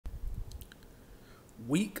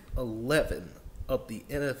Week 11 of the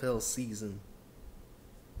NFL season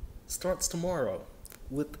starts tomorrow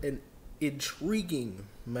with an intriguing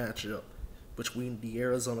matchup between the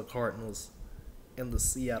Arizona Cardinals and the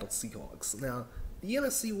Seattle Seahawks. Now, the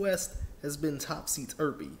NFC West has been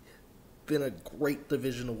topsy-turvy. Been a great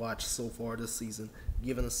division to watch so far this season,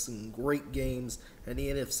 giving us some great games, and the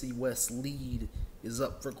NFC West lead is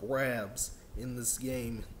up for grabs in this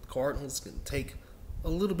game. The Cardinals can take a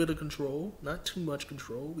little bit of control, not too much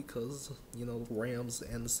control, because the Rams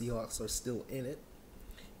and the Seahawks are still in it.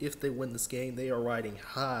 If they win this game, they are riding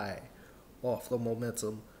high off the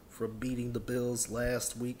momentum from beating the Bills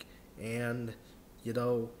last week. And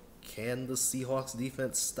can the Seahawks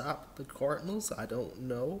defense stop the Cardinals? I don't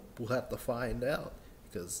know. We'll have to find out,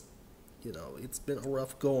 because it's been a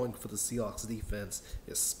rough going for the Seahawks defense,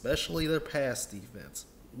 especially their pass defense.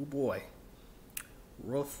 Oh boy.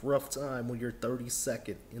 Rough time when you're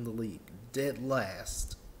 32nd in the league, dead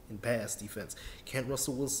last in pass defense. Can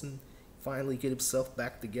Russell Wilson finally get himself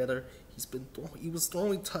back together? He was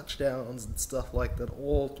throwing touchdowns and stuff like that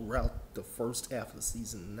all throughout the first half of the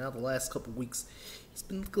season. Now the last couple of weeks, he's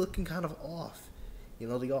been looking kind of off.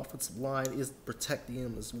 The offensive line isn't protecting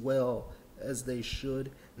him as well as they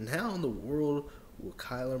should. And how in the world will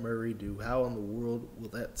Kyler Murray do? How in the world will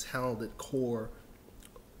that talented core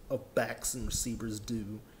of backs and receivers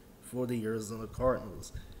do for the Arizona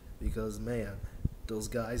Cardinals? Because, man, those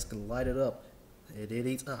guys can light it up at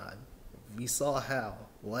any time. We saw how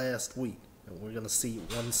last week, and we're going to see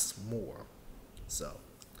it once more. So,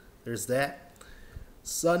 there's that.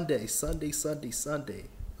 Sunday.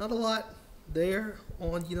 Not a lot there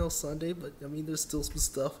on, Sunday, but, there's still some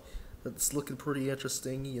stuff that's looking pretty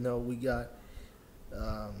interesting. We got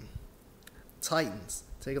Titans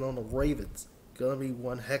taking on the Ravens. Gonna be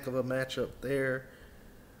one heck of a matchup there.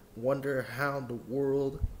 Wonder how in the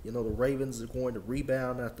world, the Ravens are going to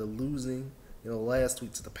rebound after losing, last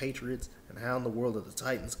week to the Patriots, and how in the world are the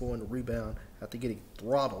Titans going to rebound after getting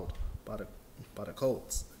throttled by the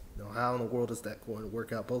Colts. How in the world is that going to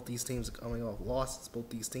work out? Both these teams are coming off losses. Both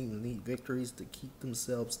these teams need victories to keep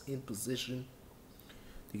themselves in position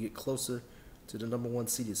to get closer to the number one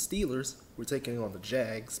seeded Steelers. We're taking on the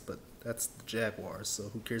Jags, but that's the Jaguars, so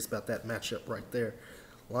who cares about that matchup right there?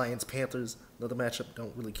 Lions, Panthers, another matchup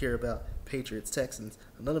don't really care about. Patriots, Texans,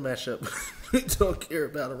 another matchup we don't care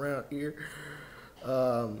about around here.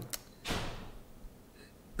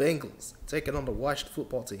 Bengals taking on the Washington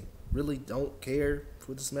football team. Really don't care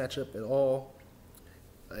for this matchup at all.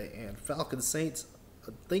 And Falcons, Saints,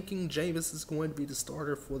 I'm thinking Jameis is going to be the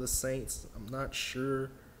starter for the Saints. I'm not sure.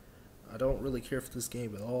 I don't really care for this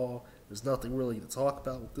game at all. There's nothing really to talk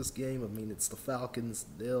about with this game. It's the Falcons.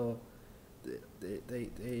 They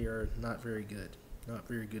are not very good. Not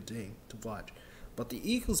very good team to watch. But the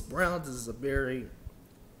Eagles-Browns is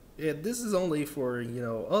this is only for,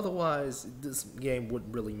 otherwise this game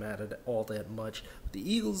wouldn't really matter all that much. The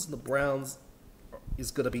Eagles and the Browns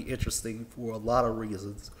is going to be interesting for a lot of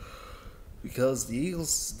reasons. Because the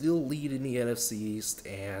Eagles still lead in the NFC East,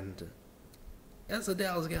 and as a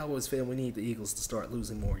Dallas Cowboys fan, we need the Eagles to start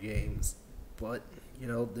losing more games. But,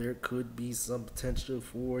 there could be some potential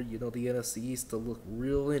for, the NFC East to look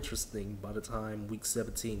real interesting by the time Week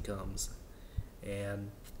 17 comes.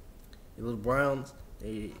 And, the Browns,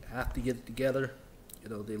 they have to get it together.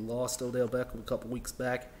 They lost Odell Beckham a couple weeks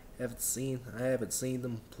back. I haven't seen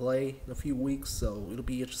them play in a few weeks, so it'll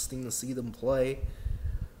be interesting to see them play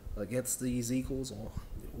against these Eagles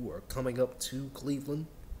who are coming up to Cleveland.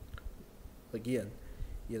 Again,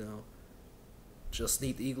 just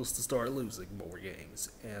need the Eagles to start losing more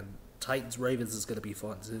games. And Titans-Ravens is going to be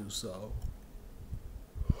fun too, so.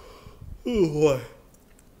 Oh boy.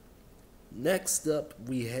 Next up,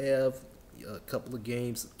 we have a couple of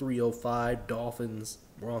games, 3:05, Dolphins,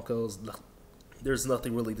 Broncos. There's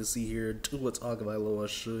nothing really to see here. Tua Tagovailoa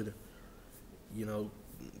should,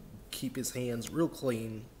 keep his hands real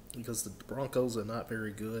clean because the Broncos are not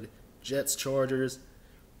very good. Jets-Chargers,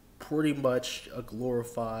 pretty much a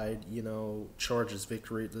glorified, Chargers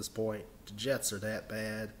victory at this point. The Jets are that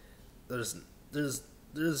bad. There's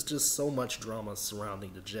just so much drama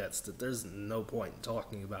surrounding the Jets that there's no point in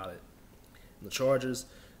talking about it. And the Chargers,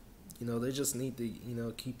 they just need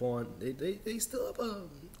to, keep on. They still have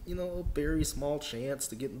a very small chance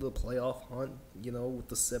to get into the playoff hunt, with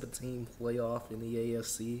the 17 playoff in the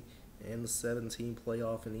AFC and the 17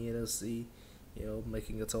 playoff in the NFC,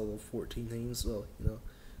 making a total of 14 teams. So,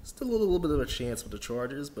 still a little bit of a chance with the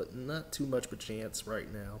Chargers, but not too much of a chance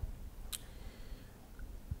right now.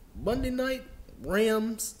 Monday night,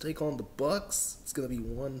 Rams take on the Bucks. It's going to be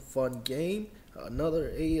one fun game. Another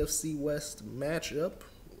AFC West matchup.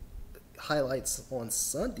 highlights on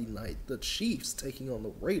Sunday night, the Chiefs taking on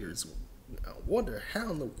the Raiders. I wonder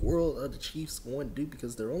how in the world are the Chiefs going to do,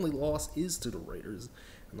 because their only loss is to the Raiders.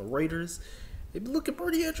 And the Raiders, they've been looking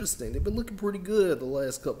pretty interesting. They've been looking pretty good the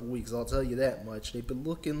last couple of weeks, I'll tell you that much. They've been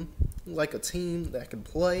looking like a team that can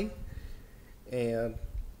play. And,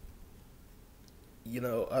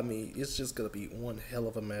 it's just going to be one hell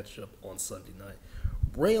of a matchup on Sunday night.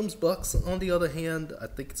 Rams Bucks, on the other hand, I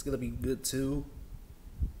think it's going to be good too.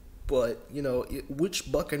 But,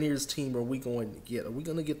 which Buccaneers team are we going to get? Are we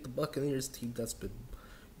going to get the Buccaneers team that's been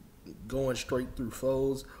going straight through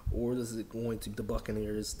foes? Or is it going to be the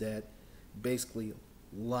Buccaneers that basically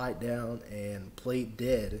lied down and played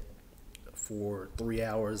dead for 3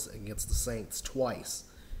 hours against the Saints twice?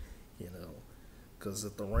 Because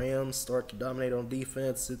if the Rams start to dominate on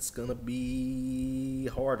defense, it's going to be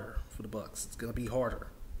harder for the Bucs. It's going to be harder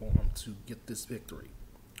for them to get this victory.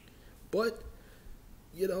 But,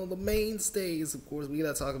 the mainstays, of course, we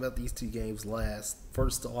got to talk about these two games last.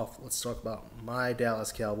 First off, let's talk about my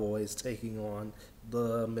Dallas Cowboys taking on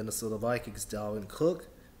the Minnesota Vikings. Dalvin Cook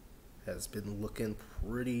has been looking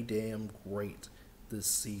pretty damn great this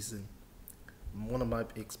season. One of my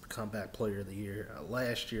picks for comeback player of the year.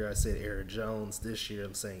 Last year I said Aaron Jones. This year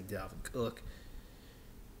I'm saying Dalvin Cook.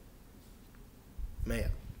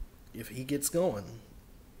 Man, if he gets going,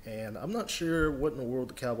 and I'm not sure what in the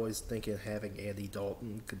world the Cowboys thinking having Andy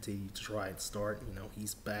Dalton continue to try and start.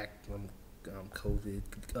 He's back from COVID,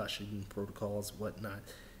 concussion protocols, whatnot.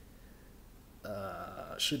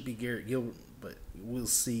 Should be Garrett Gilbert, but we'll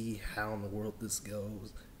see how in the world this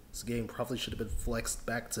goes. This game probably should have been flexed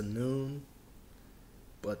back to noon.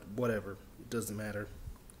 But whatever, it doesn't matter.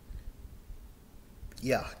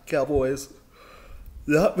 Yeah, Cowboys,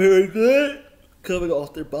 not very good. Coming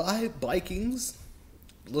off their bye, Vikings,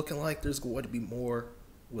 looking like there's going to be more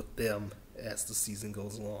with them as the season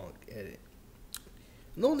goes along. And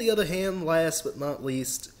on the other hand, last but not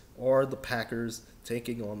least, are the Packers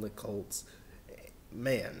taking on the Colts.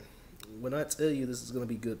 Man, when I tell you this is going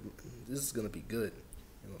to be good, this is going to be good.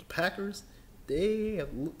 The Packers, they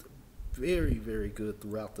have looked very, very good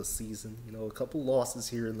throughout the season. A couple losses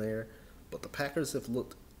here and there, but the Packers have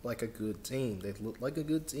looked like a good team. They've looked like a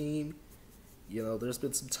good team. There's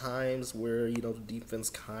been some times where, the defense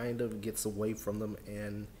kind of gets away from them,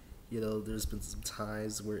 and, there's been some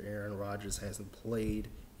times where Aaron Rodgers hasn't played,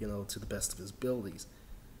 to the best of his abilities.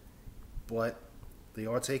 But they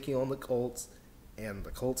are taking on the Colts, and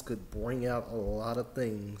the Colts could bring out a lot of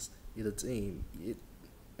things in a team.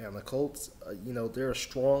 And the Colts, they're a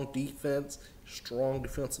strong defense, strong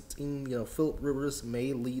defensive team. Phillip Rivers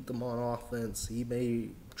may lead them on offense. He may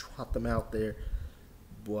trot them out there.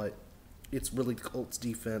 But it's really the Colts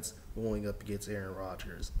defense going up against Aaron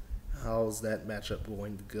Rodgers. How's that matchup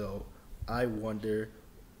going to go? I wonder,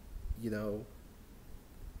 if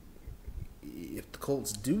the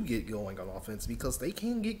Colts do get going on offense, because they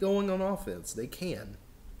can get going on offense. They can.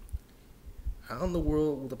 How in the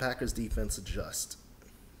world will the Packers defense adjust?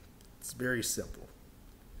 It's very simple.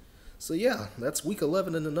 So yeah, that's week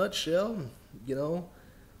 11 in a nutshell.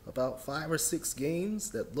 About 5 or 6 games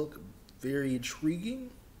that look very intriguing,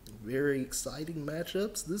 very exciting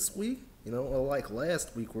matchups this week. Unlike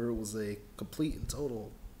last week where it was a complete and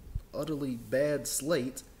total, utterly bad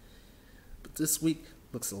slate. But this week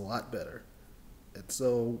looks a lot better. And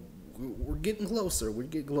so we're getting closer. We're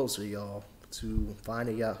getting closer, y'all, to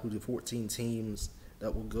finding out who the 14 teams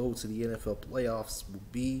that will go to the NFL playoffs will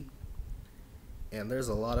be. And there's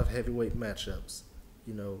a lot of heavyweight matchups,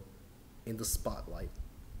 in the spotlight,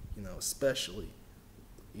 especially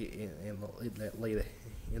in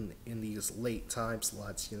these late time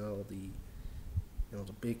slots, the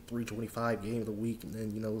big 3:25 game of the week, and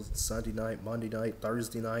then Sunday night, Monday night,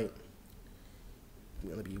 Thursday night. It's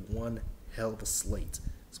gonna be one hell of a slate.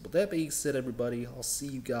 So with that being said, everybody, I'll see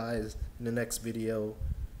you guys in the next video.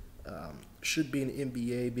 Should be an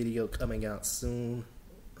NBA video coming out soon.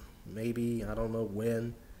 Maybe, I don't know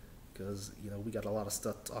when, because, we got a lot of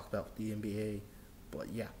stuff to talk about with the NBA.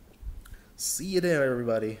 But, yeah. See you there,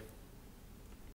 everybody.